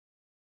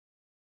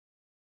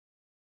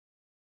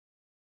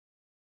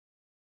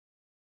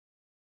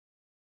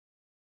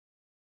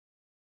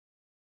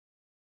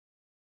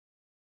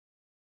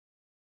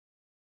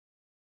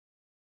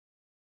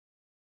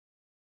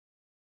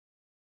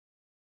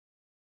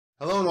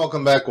Hello and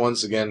welcome back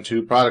once again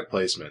to product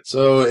placement.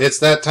 So it's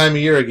that time of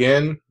year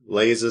again.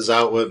 Lay's is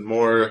out with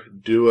more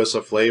do us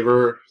a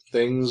flavor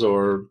things,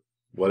 or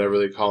whatever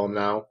they call them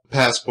now.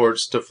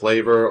 Passports to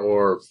flavor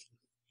or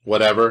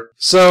whatever.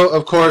 So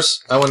of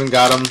course I went and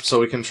got them so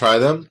we can try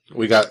them.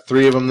 We got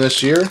 3 of them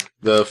this year.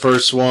 The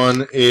first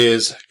one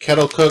is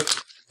kettle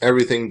cooked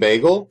everything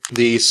bagel.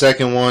 The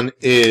second one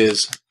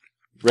is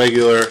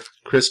regular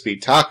crispy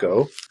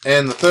taco.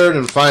 And the third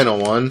and final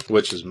one,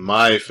 which is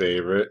my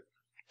favorite,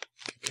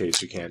 in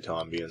case you can't tell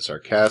I'm being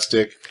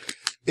sarcastic,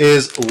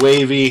 is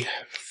wavy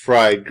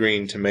fried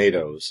green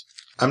tomatoes.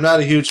 I'm not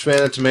a huge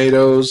fan of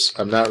tomatoes.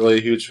 I'm not really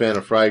a huge fan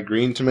of fried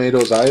green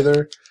tomatoes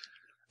either.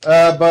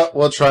 But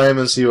we'll try them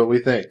and see what we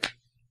think.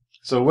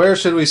 So where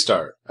should we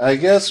start? I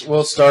guess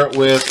we'll start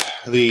with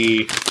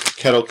the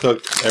kettle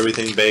cooked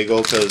everything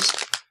bagel, because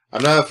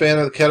I'm not a fan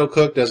of the kettle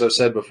cooked, as I've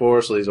said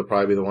before, so these will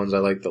probably be the ones I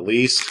like the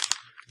least.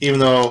 Even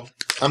though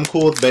I'm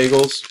cool with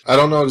bagels. I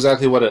don't know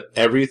exactly what an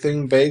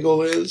everything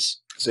bagel is.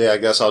 So yeah, I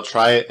guess I'll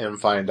try it and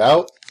find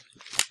out.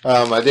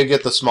 I did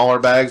get the smaller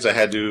bags. I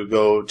had to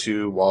go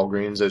to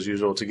Walgreens as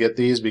usual to get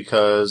these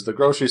because the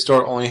grocery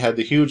store only had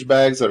the huge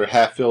bags that are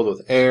half filled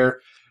with air,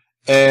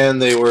 and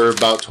they were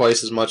about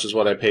twice as much as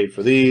what I paid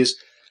for these.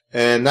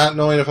 And not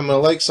knowing if I'm going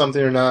to like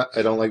something or not,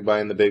 I don't like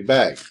buying the big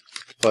bag.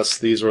 Plus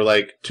these were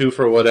like 2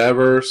 for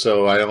whatever,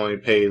 so I only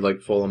paid like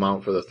full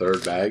amount for the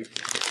third bag.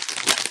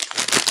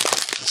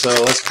 So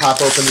let's pop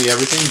open the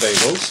everything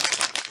bagels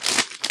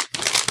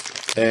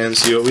and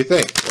see what we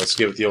think. Let's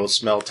give it the old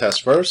smell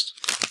test first.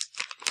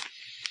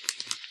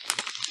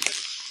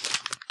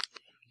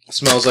 It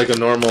smells like a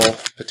normal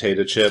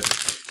potato chip.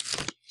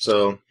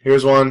 So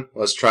here's one.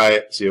 Let's try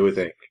it, see what we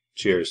think.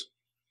 Cheers.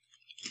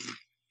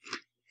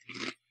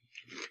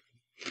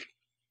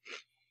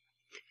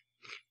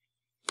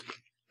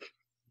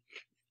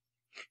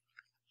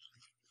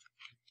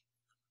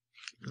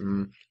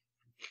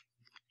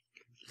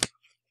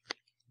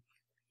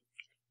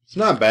 It's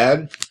not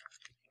bad.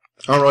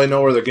 I don't really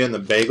know where they're getting the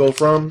bagel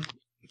from.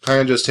 Kind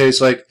of just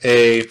tastes like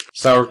a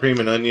sour cream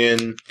and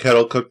onion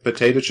kettle cooked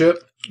potato chip.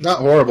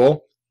 Not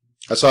horrible.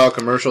 I saw a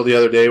commercial the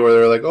other day where they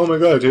were like, oh my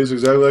god, it tastes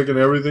exactly like an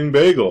everything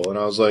bagel. And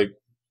I was like,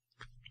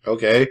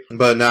 okay.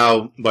 But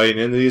now, biting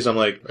into these, I'm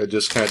like, it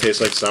just kind of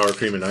tastes like sour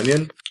cream and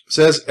onion. It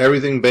says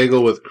everything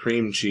bagel with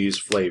cream cheese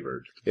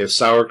flavored. If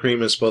sour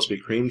cream is supposed to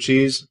be cream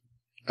cheese,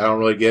 I don't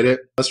really get it.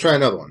 Let's try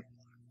another one.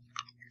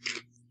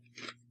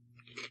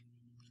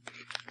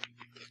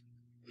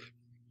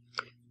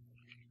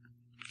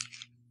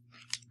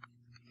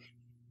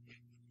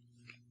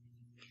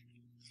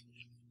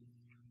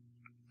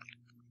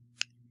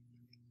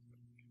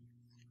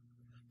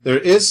 There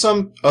is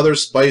some other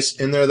spice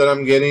in there that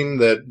I'm getting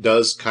that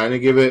does kind of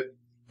give it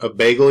a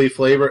bagel-y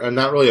flavor. And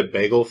not really a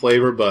bagel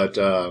flavor, but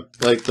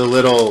like the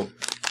little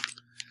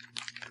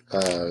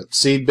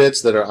seed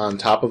bits that are on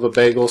top of a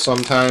bagel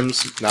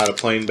sometimes. Not a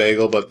plain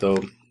bagel, but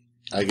the,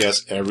 I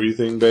guess,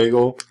 everything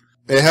bagel.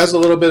 It has a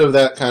little bit of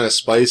that kind of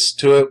spice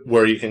to it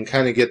where you can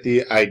kind of get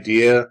the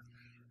idea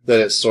that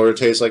it sort of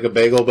tastes like a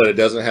bagel, but it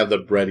doesn't have the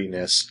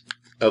breadiness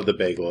of the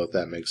bagel, if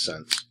that makes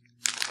sense.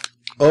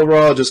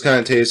 Overall, it just kind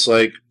of tastes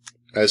like,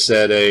 I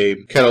said, a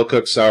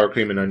kettle-cooked sour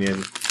cream and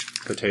onion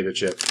potato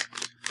chip.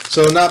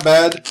 So not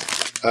bad.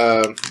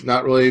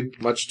 Not really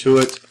much to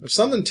it. There's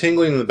something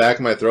tingling in the back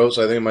of my throat,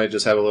 so I think it might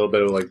just have a little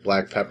bit of like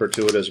black pepper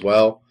to it as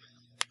well.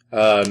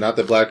 Not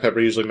that black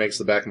pepper usually makes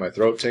the back of my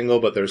throat tingle,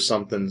 but there's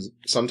some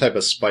type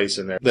of spice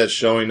in there that's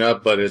showing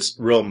up, but it's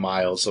real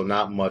mild, so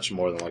not much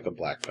more than like a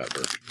black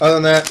pepper. Other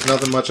than that,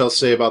 nothing much else to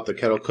say about the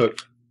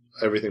kettle-cooked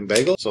everything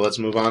bagel. So let's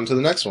move on to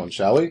the next one,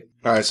 shall we?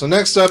 Alright, so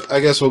next up,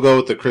 I guess we'll go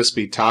with the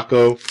crispy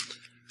taco.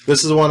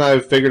 This is the one I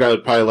figured I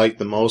would probably like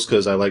the most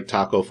because I like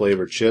taco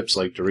flavored chips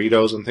like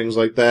Doritos and things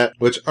like that,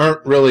 which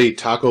aren't really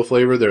taco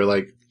flavored. They're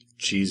like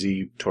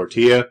cheesy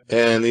tortilla.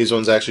 And these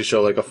ones actually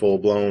show like a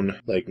full-blown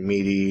like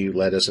meaty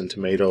lettuce and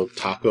tomato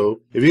taco.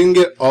 If you can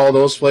get all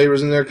those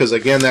flavors in there, because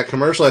again, that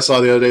commercial I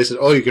saw the other day said,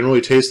 oh, you can really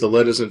taste the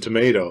lettuce and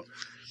tomato.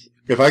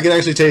 If I can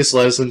actually taste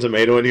lettuce and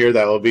tomato in here,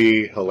 that will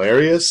be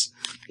hilarious.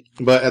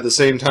 But at the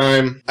same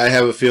time, I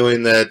have a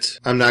feeling that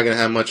I'm not going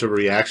to have much of a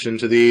reaction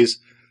to these,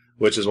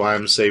 which is why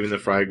I'm saving the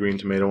fried green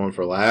tomato one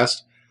for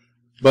last.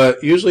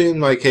 But usually in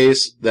my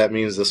case, that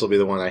means this will be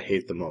the one I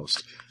hate the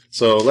most.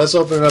 So let's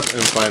open it up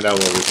and find out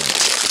what we think.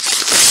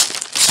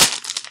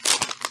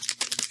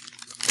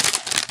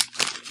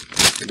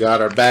 We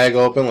got our bag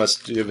open. Let's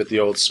give it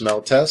the old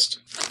smell test.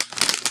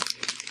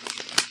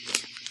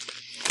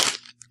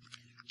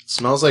 It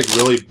smells like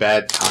really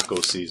bad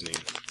taco seasoning.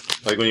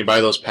 Like when you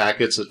buy those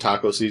packets of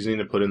taco seasoning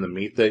to put in the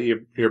meat that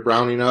you're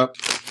browning up.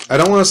 I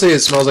don't want to say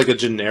it smells like a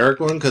generic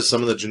one, because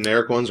some of the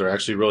generic ones are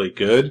actually really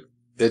good.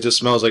 It just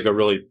smells like a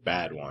really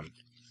bad one.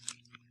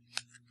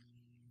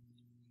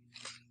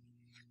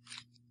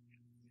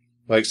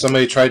 Like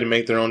somebody tried to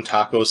make their own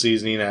taco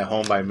seasoning at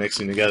home by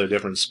mixing together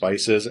different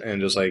spices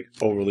and just like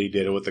overly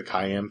did it with the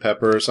cayenne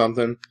pepper or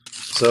something.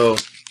 So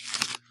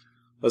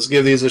let's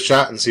give these a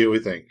shot and see what we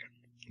think.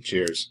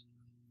 Cheers.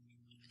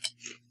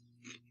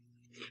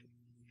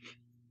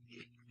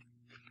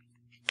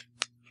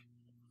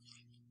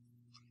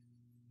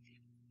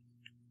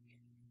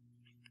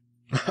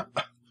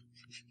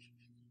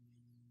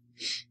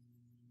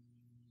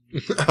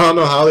 I don't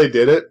know how they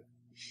did it.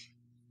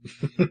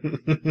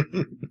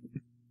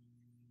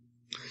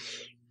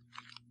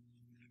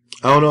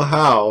 I don't know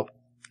how,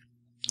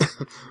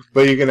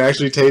 but you can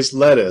actually taste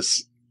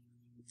lettuce.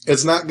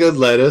 It's not good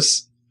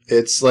lettuce.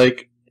 It's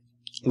like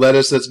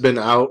lettuce that's been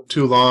out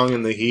too long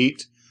in the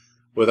heat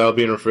without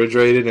being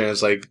refrigerated, and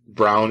it's like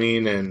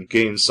browning and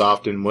getting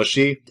soft and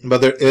mushy.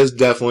 But there is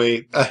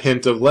definitely a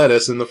hint of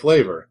lettuce in the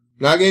flavor.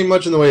 Not getting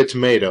much in the way of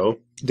tomato.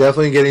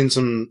 Definitely getting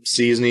some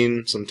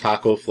seasoning, some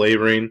taco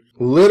flavoring.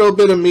 A little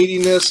bit of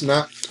meatiness,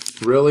 not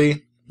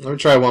really. Let me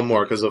try one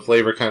more because the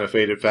flavor kind of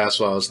faded fast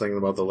while I was thinking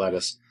about the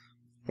lettuce.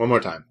 One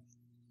more time.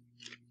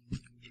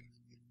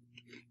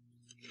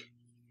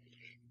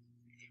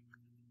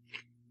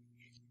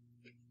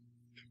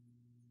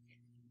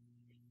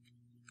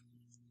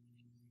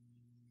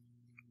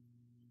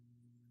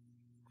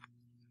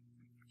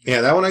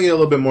 Yeah, that one I get a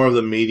little bit more of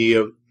the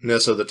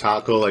meatiness of the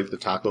taco, like the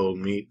taco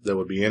meat that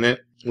would be in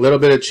it. A little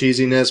bit of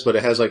cheesiness, but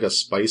it has like a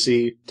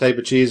spicy type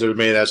of cheese, or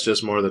maybe that's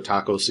just more of the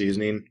taco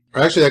seasoning.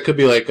 Or actually, that could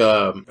be like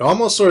it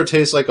almost sort of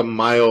tastes like a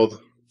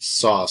mild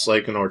sauce,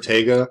 like an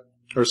Ortega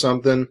or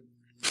something.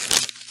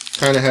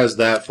 Kind of has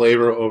that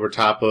flavor over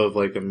top of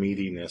like a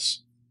meatiness.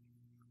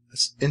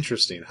 That's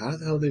interesting. How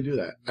the hell did they do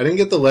that? I didn't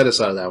get the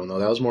lettuce out of that one, though.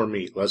 That was more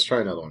meat. Let's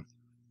try another one.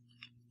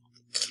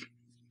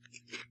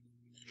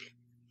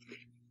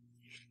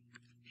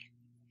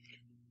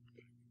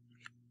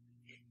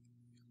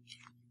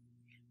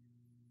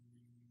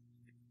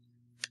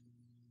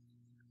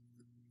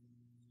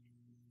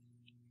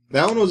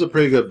 That one was a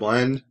pretty good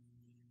blend.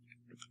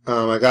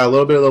 I got a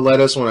little bit of the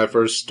lettuce when I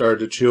first started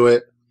to chew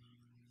it.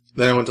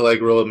 Then I went to like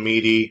real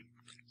meaty,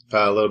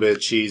 a little bit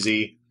of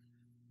cheesy,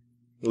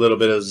 a little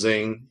bit of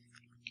zing.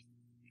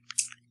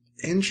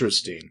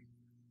 Interesting.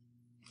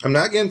 I'm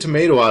not getting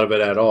tomato out of it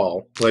at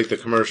all. Like the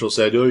commercial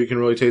said, oh, you can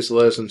really taste the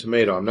lettuce and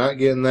tomato. I'm not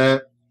getting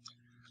that.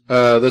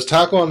 This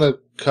taco on the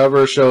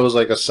cover shows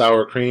like a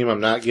sour cream. I'm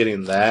not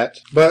getting that.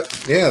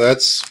 But yeah,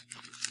 that's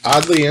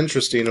oddly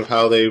interesting of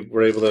how they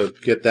were able to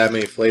get that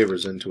many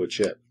flavors into a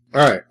chip.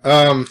 Alright,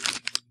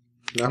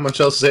 not much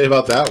else to say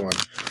about that one.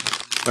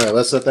 Alright,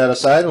 let's set that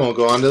aside and we'll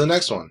go on to the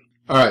next one.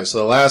 Alright, so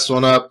the last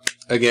one up,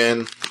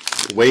 again,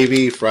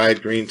 wavy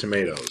fried green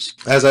tomatoes.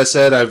 As I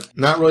said, I'm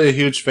not really a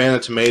huge fan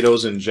of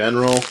tomatoes in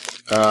general.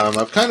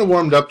 I've kind of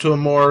warmed up to them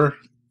more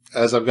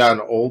as I've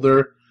gotten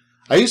older.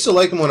 I used to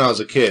like them when I was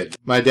a kid.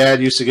 My dad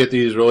used to get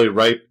these really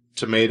ripe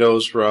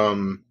tomatoes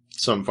from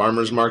some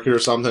farmer's market or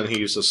something. He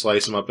used to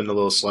slice them up into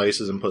little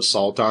slices and put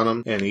salt on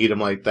them and eat them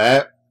like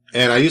that.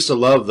 And I used to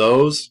love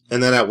those.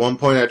 And then at one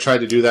point I tried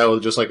to do that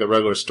with just like a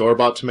regular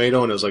store-bought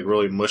tomato, and it was like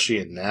really mushy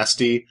and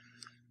nasty.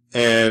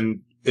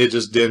 And it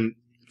just didn't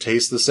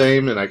taste the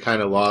same, and I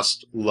kind of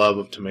lost love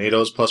of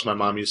tomatoes. Plus my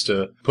mom used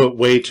to put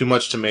way too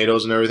much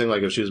tomatoes and everything.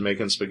 Like if she was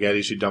making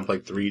spaghetti, she'd dump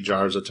like 3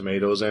 jars of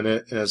tomatoes in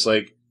it. And it's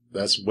like,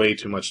 that's way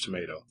too much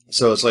tomato.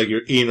 So it's like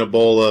you're eating a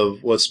bowl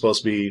of what's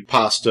supposed to be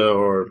pasta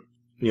or,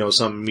 you know,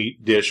 some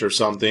meat dish or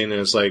something, and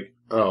it's like,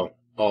 oh,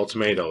 all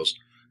tomatoes.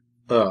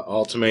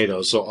 All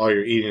tomatoes. So all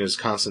you're eating is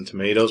constant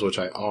tomatoes, which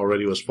I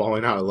already was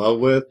falling out of love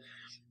with.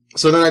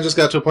 So then I just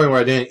got to a point where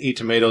I didn't eat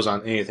tomatoes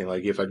on anything.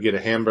 Like if I'd get a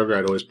hamburger,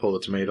 I'd always pull the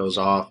tomatoes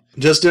off.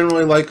 Just didn't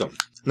really like them.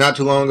 Not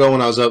too long ago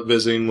when I was up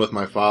visiting with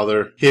my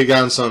father, he had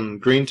gotten some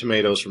green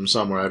tomatoes from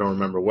somewhere, I don't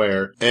remember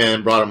where,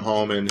 and brought them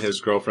home, and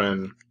his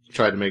girlfriend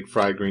tried to make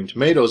fried green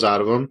tomatoes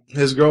out of them.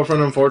 His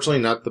girlfriend,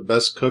 unfortunately, not the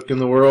best cook in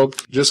the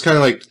world, just kind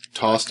of like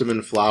tossed them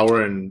in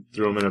flour and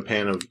threw them in a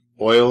pan of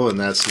oil, and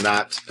that's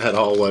not at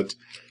all what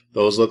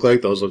those look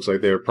like. Those looks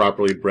like they were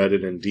properly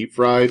breaded and deep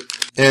fried.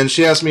 And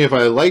she asked me if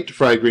I liked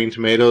fried green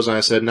tomatoes, and I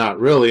said not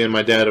really. And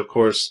my dad, of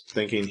course,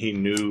 thinking he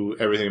knew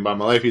everything about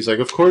my life, he's like,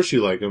 of course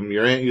you like them.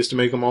 Your aunt used to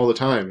make them all the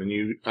time,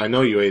 and I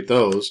know you ate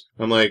those.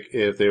 I'm like,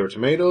 if they were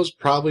tomatoes,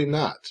 probably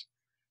not.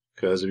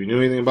 Because if you knew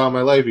anything about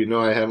my life, you'd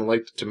know I haven't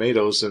liked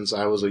tomatoes since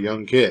I was a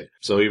young kid.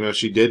 So even if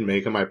she did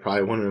make them, I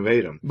probably wouldn't have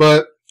ate them.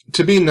 But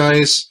to be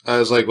nice, I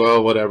was like,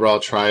 well, whatever, I'll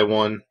try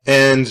one.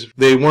 And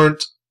they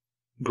weren't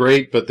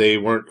great, but they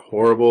weren't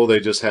horrible. They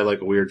just had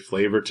like a weird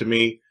flavor to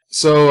me.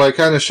 So I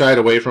kind of shied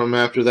away from them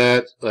after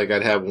that. Like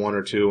I'd have 1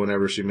 or 2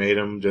 whenever she made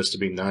them just to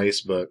be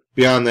nice, but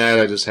beyond that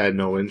I just had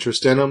no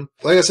interest in them.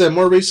 Like I said,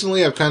 more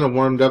recently I've kind of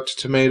warmed up to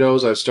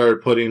tomatoes. I've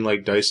started putting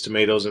like diced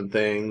tomatoes in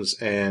things,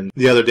 and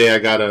the other day I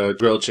got a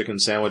grilled chicken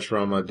sandwich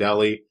from a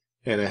deli,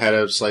 and it had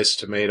a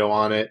sliced tomato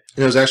on it.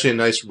 And it was actually a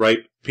nice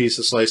ripe piece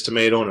of sliced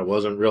tomato, and it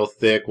wasn't real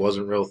thick,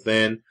 wasn't real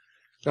thin.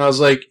 And I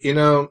was like, you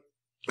know,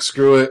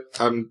 screw it.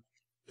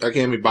 I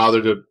can't be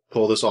bothered to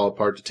pull this all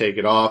apart to take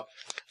it off.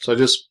 So I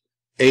just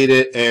ate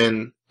it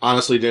and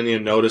honestly didn't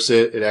even notice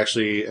it. It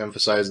actually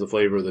emphasized the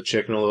flavor of the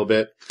chicken a little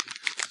bit.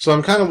 So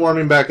I'm kind of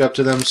warming back up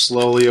to them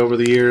slowly over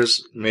the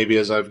years, maybe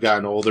as I've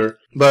gotten older.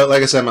 But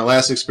like I said, my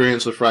last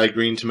experience with fried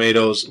green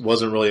tomatoes,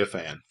 wasn't really a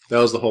fan. That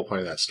was the whole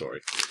point of that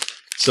story.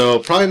 So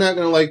probably not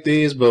going to like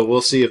these, but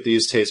we'll see if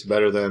these taste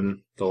better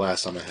than the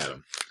last time I had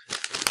them.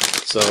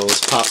 So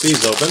let's pop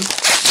these open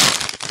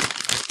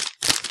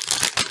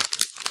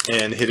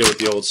and hit it with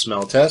the old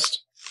smell test.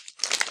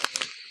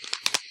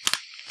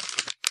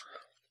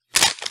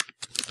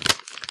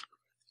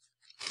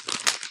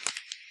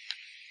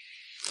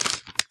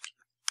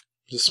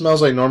 Just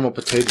smells like normal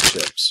potato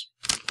chips.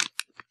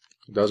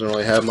 It doesn't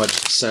really have much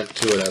scent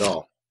to it at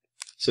all.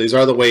 So these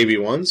are the wavy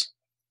ones.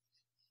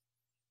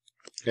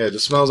 Yeah, it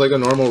just smells like a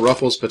normal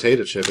Ruffles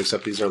potato chip,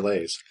 except these are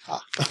Lay's.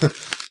 Ah.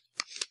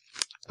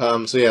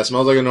 So yeah, it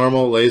smells like a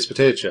normal Lay's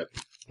potato chip.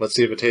 Let's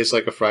see if it tastes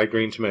like a fried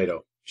green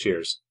tomato.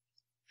 Cheers.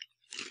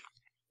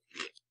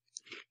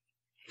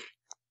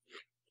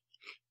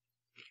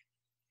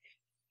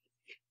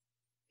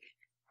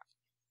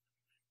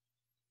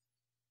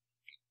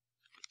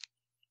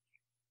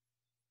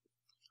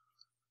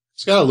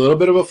 It's got a little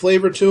bit of a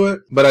flavor to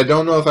it, but I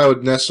don't know if I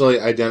would necessarily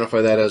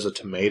identify that as a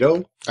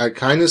tomato. I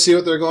kind of see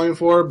what they're going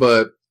for,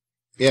 but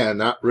yeah,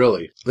 not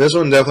really. This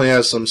one definitely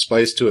has some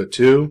spice to it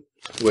too,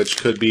 which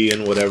could be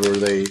in whatever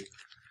they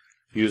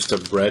use to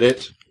bread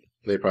it.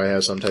 They probably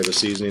have some type of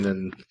seasoning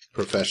and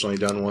professionally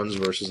done ones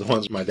versus the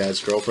ones my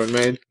dad's girlfriend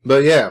made.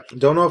 But yeah,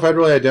 don't know if I'd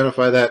really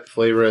identify that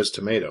flavor as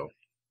tomato.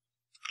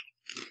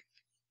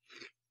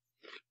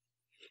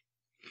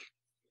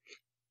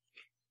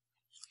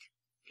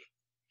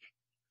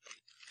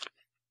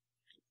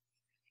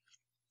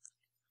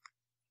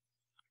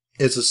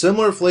 It's a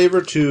similar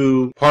flavor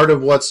to part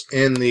of what's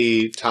in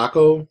the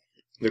taco,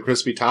 the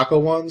crispy taco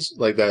ones,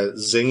 like that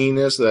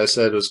zinginess that I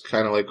said was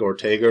kind of like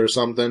Ortega or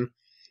something.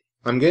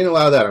 I'm getting a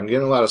lot of that. I'm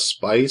getting a lot of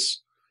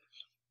spice,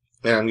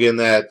 and I'm getting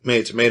that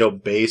maybe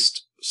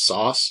tomato-based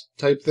sauce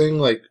type thing,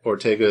 like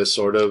Ortega is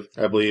sort of,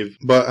 I believe.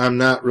 But I'm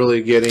not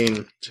really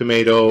getting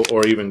tomato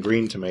or even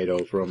green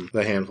tomato from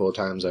the handful of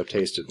times I've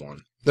tasted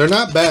one. They're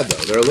not bad,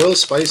 though. They're a little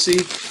spicy,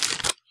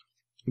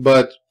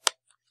 but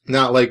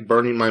not like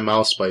burning my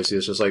mouth spicy.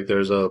 It's just like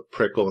there's a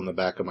prickle in the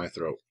back of my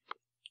throat.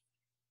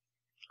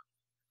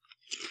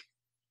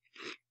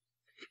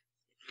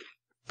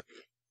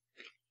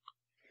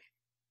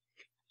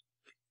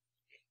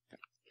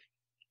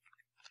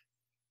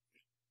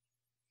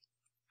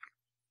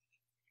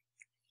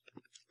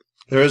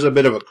 There is a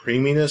bit of a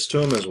creaminess to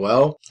them as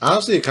well.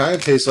 Honestly, it kind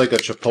of tastes like a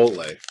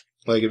Chipotle.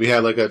 Like if you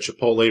had like a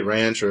Chipotle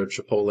ranch or a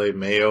Chipotle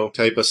mayo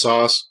type of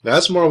sauce.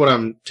 That's more what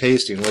I'm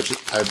tasting, which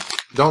I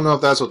don't know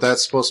if that's what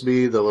that's supposed to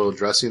be, the little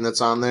dressing that's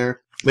on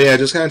there. But yeah, it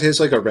just kind of tastes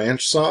like a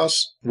ranch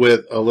sauce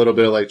with a little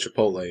bit of like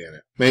Chipotle in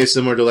it. Maybe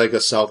similar to like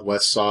a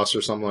Southwest sauce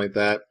or something like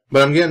that.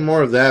 But I'm getting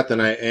more of that than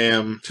I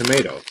am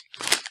tomato.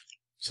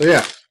 So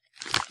yeah,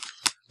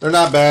 they're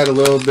not bad. A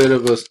little bit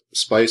of a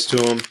spice to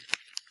them.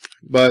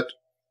 But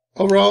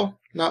overall,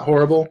 not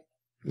horrible.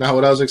 Not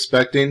what I was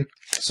expecting.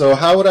 So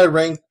how would I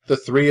rank the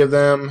three of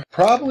them?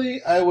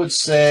 Probably, I would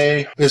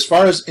say, as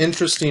far as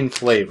interesting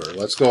flavor,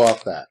 let's go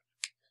off that.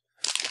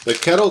 The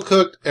kettle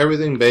cooked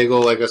everything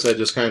bagel, like I said,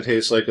 just kind of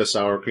tastes like a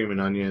sour cream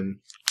and onion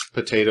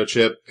potato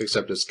chip,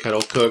 except it's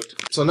kettle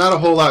cooked. So not a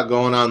whole lot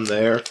going on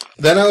there.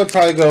 Then I would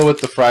probably go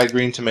with the fried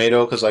green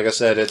tomato, because like I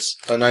said, it's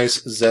a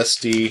nice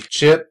zesty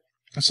chip.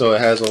 So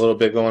it has a little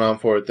bit going on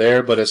for it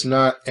there, but it's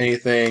not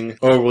anything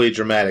overly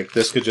dramatic.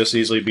 This could just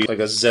easily be like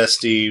a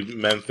zesty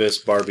Memphis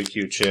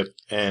barbecue chip,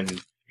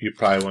 and you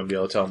probably wouldn't be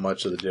able to tell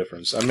much of the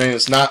difference. I mean,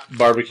 it's not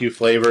barbecue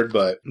flavored,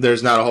 but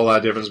there's not a whole lot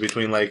of difference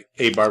between like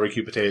a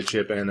barbecue potato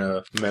chip and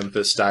a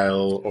Memphis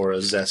style or a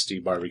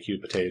zesty barbecue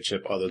potato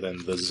chip other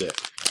than the zip.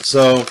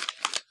 So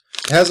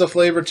it has a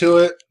flavor to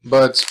it,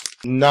 but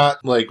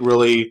not like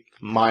really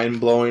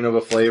mind-blowing of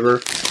a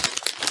flavor.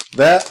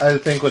 That I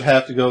think would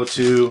have to go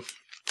to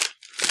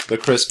the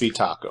crispy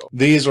taco.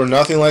 These were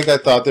nothing like I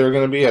thought they were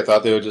going to be. I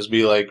thought they would just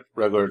be like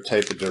regular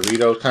type of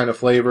Dorito kind of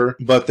flavor.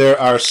 But there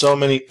are so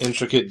many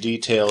intricate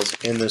details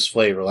in this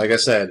flavor. Like I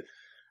said,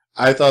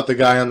 I thought the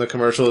guy on the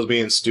commercial was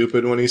being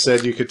stupid when he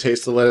said you could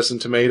taste the lettuce and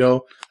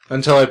tomato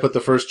until I put the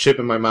first chip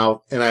in my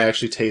mouth and I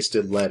actually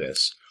tasted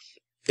lettuce.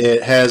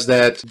 It has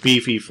that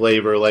beefy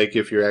flavor like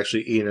if you're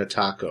actually eating a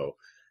taco.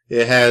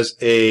 It has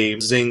a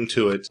zing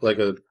to it like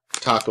a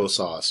taco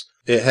sauce.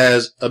 It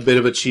has a bit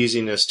of a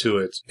cheesiness to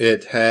it.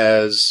 It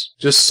has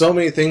just so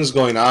many things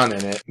going on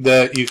in it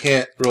that you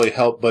can't really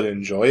help but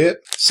enjoy it.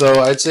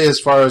 So I'd say as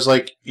far as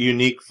like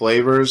unique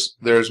flavors,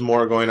 there's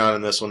more going on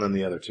in this one than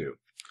the other two.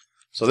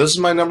 So this is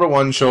my number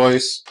one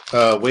choice.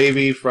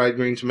 Wavy fried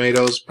green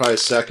tomatoes, probably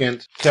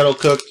second. Kettle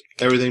cooked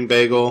everything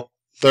bagel,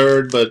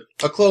 third, but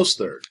a close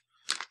third.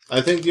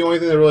 I think the only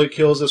thing that really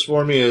kills this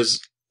for me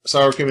is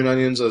sour cream and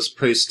onions is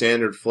pretty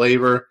standard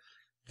flavor,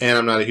 and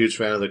I'm not a huge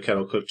fan of the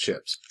kettle cooked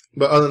chips.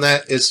 But other than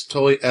that, it's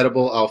totally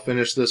edible. I'll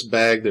finish this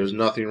bag. There's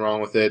nothing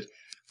wrong with it.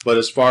 But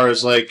as far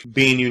as like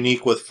being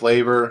unique with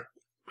flavor,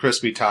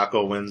 crispy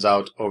taco wins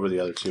out over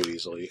the other two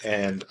easily.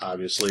 And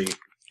obviously,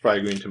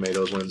 fried green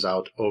tomatoes wins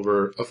out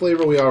over a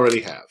flavor we already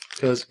have,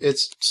 because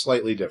it's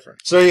slightly different.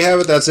 So there you have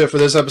it. That's it for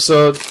this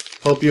episode.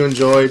 Hope you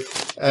enjoyed.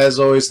 As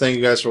always, thank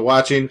you guys for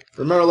watching.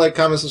 Remember to like,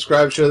 comment,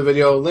 subscribe, share the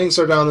video. Links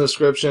are down in the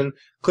description.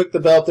 Click the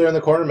bell up there in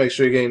the corner. Make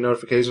sure you're getting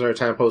notifications every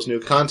time I post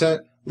new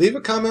content. Leave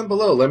a comment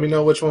below. Let me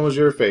know which one was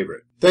your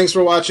favorite. Thanks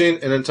for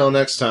watching, and until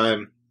next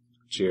time,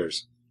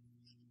 cheers.